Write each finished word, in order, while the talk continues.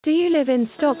Do you live in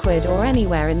Stockwood or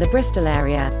anywhere in the Bristol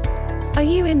area? Are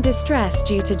you in distress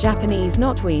due to Japanese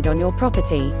knotweed on your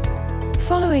property?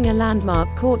 Following a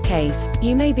landmark court case,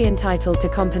 you may be entitled to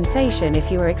compensation if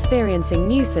you are experiencing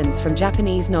nuisance from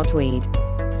Japanese knotweed.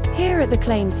 Here at the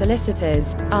Claim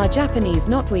Solicitors, our Japanese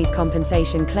Knotweed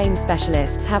Compensation claim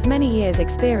specialists have many years'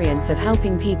 experience of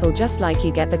helping people just like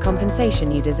you get the compensation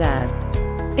you deserve.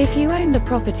 If you own the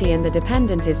property and the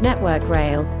dependent is Network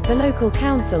Rail, the local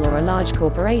council or a large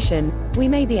corporation, we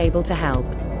may be able to help.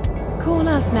 Call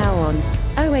us now on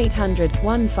 0800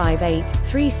 158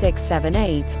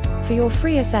 3678 for your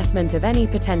free assessment of any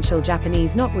potential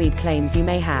Japanese knotweed claims you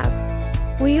may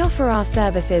have. We offer our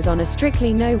services on a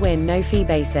strictly no-win, no-fee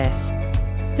basis.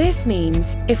 This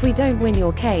means, if we don't win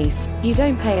your case, you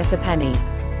don't pay us a penny.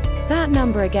 That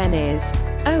number again is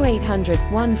 0800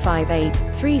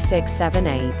 158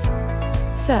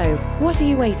 3678. So, what are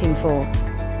you waiting for?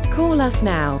 Call us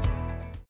now.